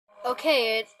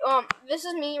Okay, this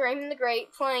is me, Raymond the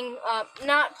Great, playing, I'm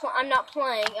not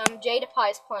playing, Jaydapie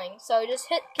is playing, so just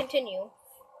hit continue.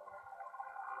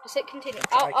 Just hit continue.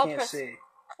 I'll can't press. see.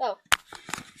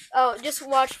 Oh, just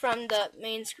watch from the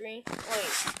main screen.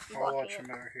 Wait. I'll watch from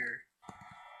over here.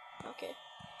 Okay.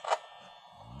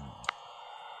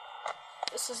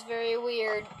 This is very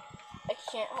weird. I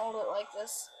can't hold it like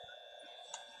this.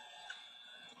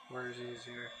 Where's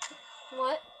easier?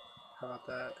 What? How about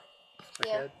that?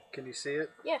 Yeah. Okay. Can you see it?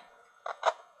 Yeah.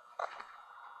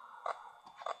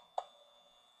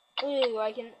 Ooh, you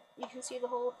can see the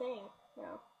whole thing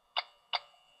now.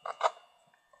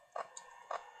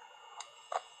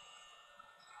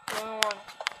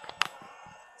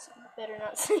 Better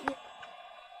not see it.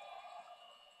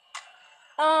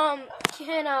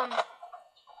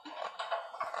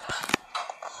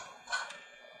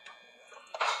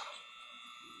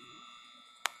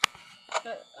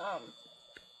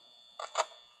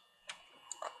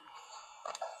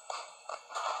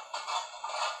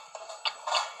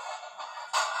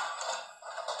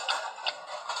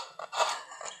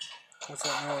 What's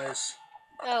that noise?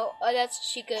 Oh,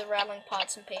 that's Chica rattling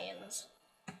pots and pans.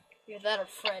 Either that or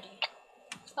Freddy.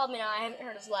 Probably not. I haven't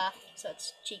heard his laugh, so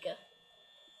it's Chica.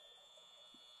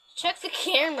 Check the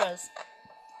cameras.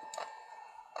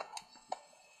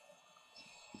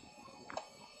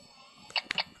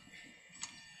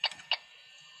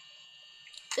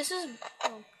 This is.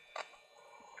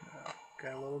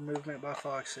 Got a little movement by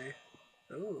Foxy.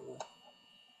 Ooh.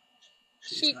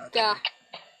 Chica.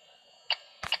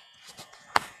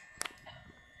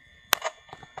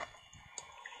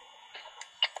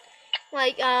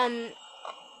 Like, a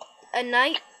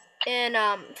night in,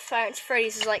 Five Nights at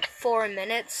Freddy's is like 4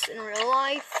 minutes in real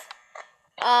life.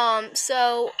 What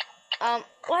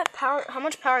power, how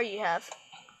much power do you have?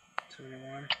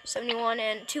 71. 71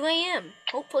 and 2 a.m.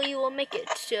 Hopefully you will make it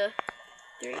to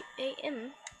 3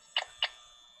 a.m.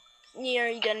 You know,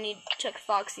 you're gonna need to check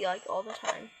Foxy, like, all the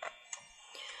time.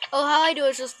 Oh, how I do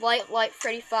is just light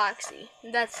Freddy Foxy.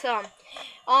 That's,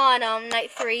 on, night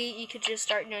 3, you could just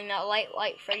start doing that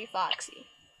light Freddy Foxy.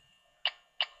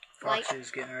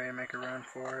 Foxy's getting ready to make a run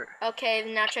for it. Okay,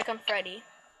 now check on Freddy.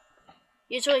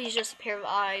 Usually he's just a pair of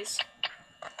eyes.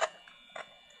 Oh,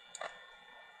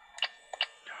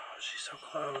 she's so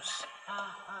close.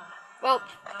 Well,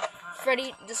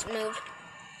 Freddy just moved.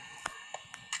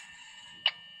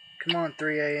 Come on,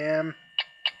 3 a.m.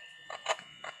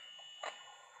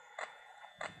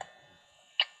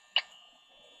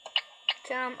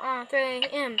 Come on, 3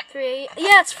 a.m. 3 a.m.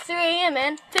 Yeah, it's 3 a.m.,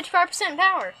 man. 55%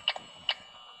 power.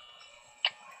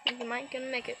 I think you might gonna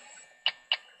make it.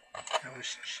 I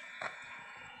wish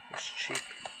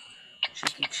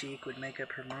Cheeky Cheek would make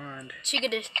up her mind.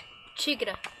 Chica-Choo,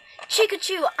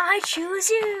 I choose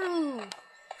you.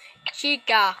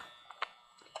 Chica.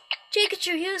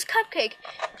 Chica-Choo, here's Cupcake.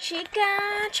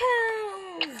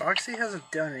 Chica-Choo. Foxy hasn't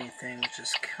done anything, which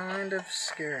is kind of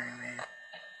scaring me.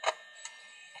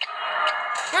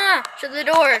 Shut the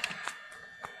door.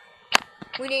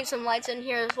 We need some lights in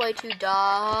here. It's way too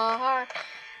dark.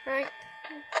 Right.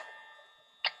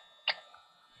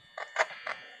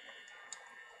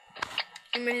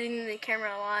 I'm moving the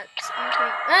camera a lot.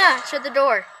 Shut the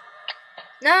door.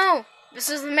 No! This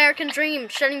is the American dream.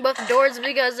 Shutting both doors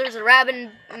because there's a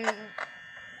rabbit and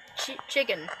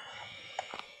chicken.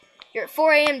 You're at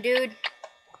 4 a.m., dude.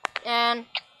 And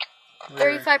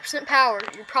 35% power.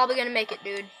 You're probably gonna make it,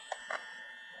 dude.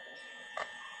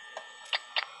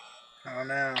 Oh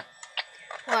no.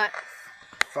 What?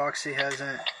 Foxy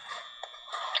hasn't.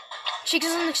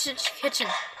 Chica's in the kitchen.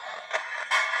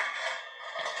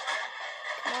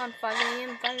 Come on, 5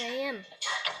 a.m., 5 a.m.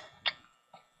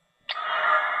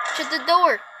 Shut the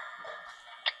door.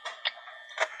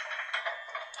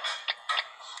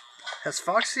 Has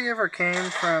Foxy ever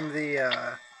came from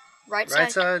the Right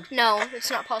side? No, it's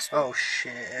not possible. Oh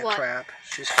shit! What? Crap!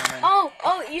 She's coming. Oh!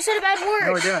 You said a bad word.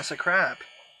 No, I didn't. I said crap.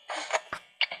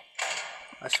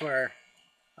 I swear,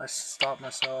 I stopped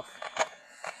myself.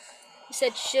 You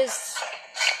said shiz.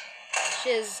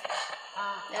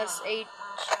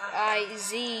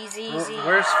 S-H-I-Z-Z-Z.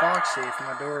 Where's Foxy if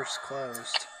my door's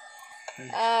closed?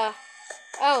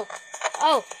 Oh,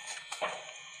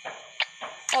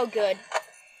 good.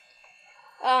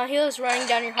 He was running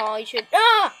down your hall. You should.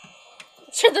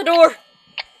 Shut the door!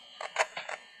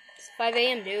 It's 5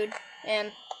 a.m., dude.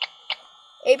 And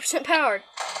 8% power.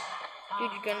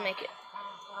 Dude, you're gonna make it.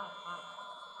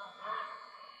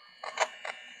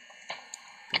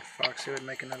 Think Foxy would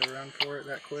make another run for it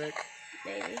that quick?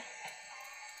 Maybe.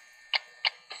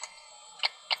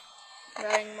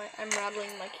 I'm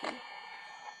rattling my key.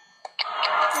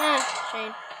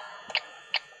 Shane.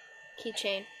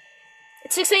 keychain.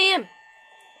 It's 6 a.m.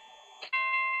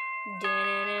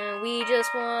 We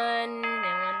just won.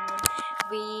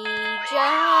 We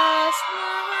just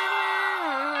won.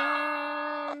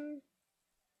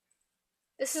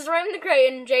 This is Raymond the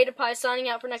Great and Jaydapie signing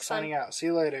out for next time. Signing out. See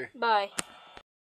you later. Bye.